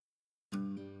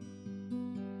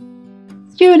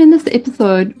Stuart, in this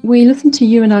episode, we listened to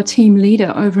you and our team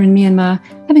leader over in Myanmar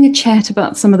having a chat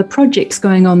about some of the projects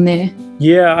going on there.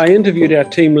 Yeah, I interviewed our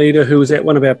team leader who was at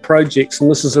one of our projects,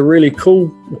 and this is a really cool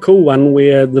one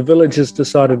where the villagers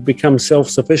decided to become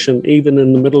self-sufficient even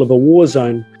in the middle of a war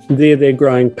zone. There they're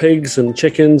growing pigs and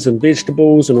chickens and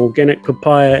vegetables and organic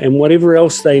papaya and whatever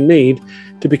else they need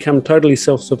to become totally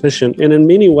self-sufficient. And in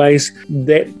many ways,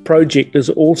 that project is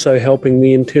also helping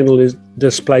the internally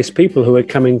displaced people who are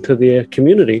coming to their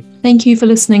community. Thank you for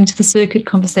listening to the Circuit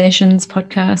Conversations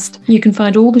podcast. You can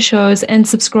find all the shows and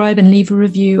subscribe and leave a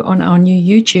review on our new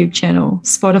YouTube channel,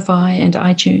 Spotify and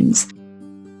iTunes.